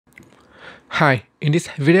Hi, in this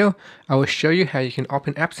video, I will show you how you can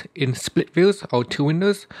open apps in split views or two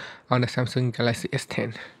windows on the Samsung Galaxy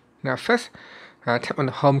S10. Now first, tap on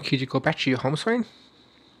the home key to go back to your home screen.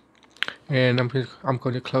 And I'm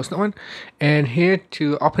going to close that one. And here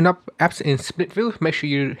to open up apps in split view, make sure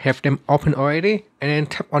you have them open already. And then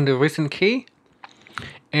tap on the recent key.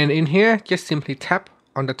 And in here, just simply tap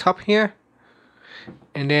on the top here.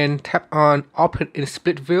 And then tap on open in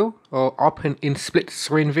split view or open in split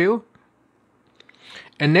screen view.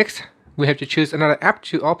 And next, we have to choose another app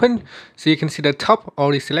to open. So you can see the top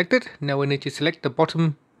already selected. Now we need to select the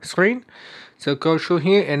bottom screen. So go through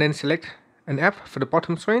here and then select an app for the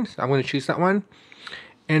bottom screen. So I'm going to choose that one.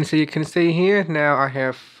 And so you can see here, now I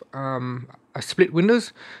have a split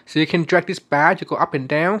windows. So you can drag this bar to go up and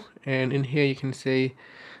down. And in here you can see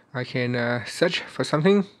I can search for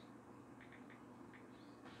something.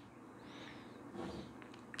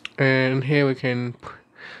 And here we can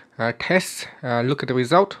test, look at the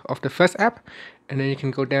result of the first app, and then you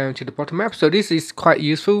can go down to the bottom app. So this is quite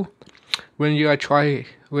useful when you are trying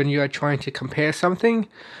to compare something,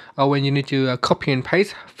 or when you need to copy and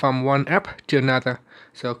paste from one app to another.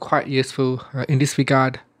 So quite useful in this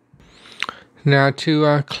regard. Now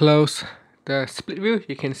to close the split view,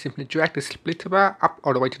 you can simply drag the split bar up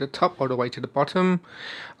all the way to the top, all the way to the bottom,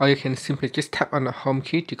 or you can simply just tap on the home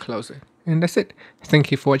key to close it. And that's it.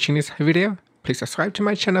 Thank you for watching this video. Please subscribe to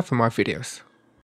my channel for more videos.